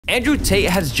Andrew Tate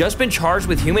has just been charged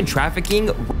with human trafficking,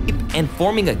 rape, and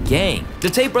forming a gang. The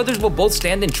Tate brothers will both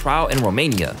stand in trial in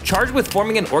Romania, charged with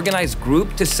forming an organized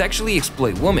group to sexually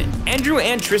exploit women. Andrew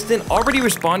and Tristan already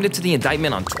responded to the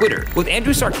indictment on Twitter, with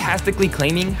Andrew sarcastically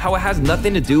claiming how it has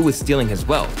nothing to do with stealing his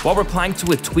wealth, while replying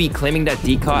to a tweet claiming that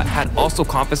Tate had also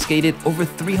confiscated over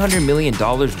 $300 million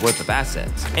worth of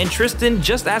assets. And Tristan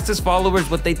just asked his followers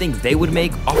what they think they would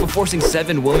make off of forcing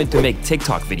 7 women to make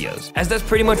TikTok videos, as that's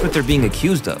pretty much what they're being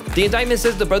accused of. The indictment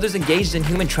says the brothers engaged in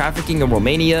human trafficking in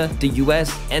Romania, the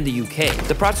US, and the UK.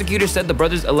 The prosecutor said the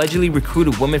brothers allegedly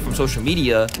recruited women from social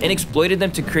media and exploited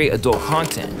them to create adult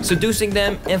content, seducing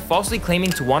them and falsely claiming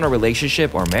to want a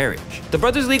relationship or marriage. The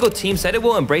brothers' legal team said it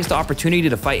will embrace the opportunity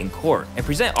to fight in court and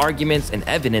present arguments and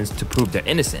evidence to prove their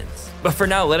innocence. But for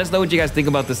now, let us know what you guys think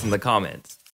about this in the comments.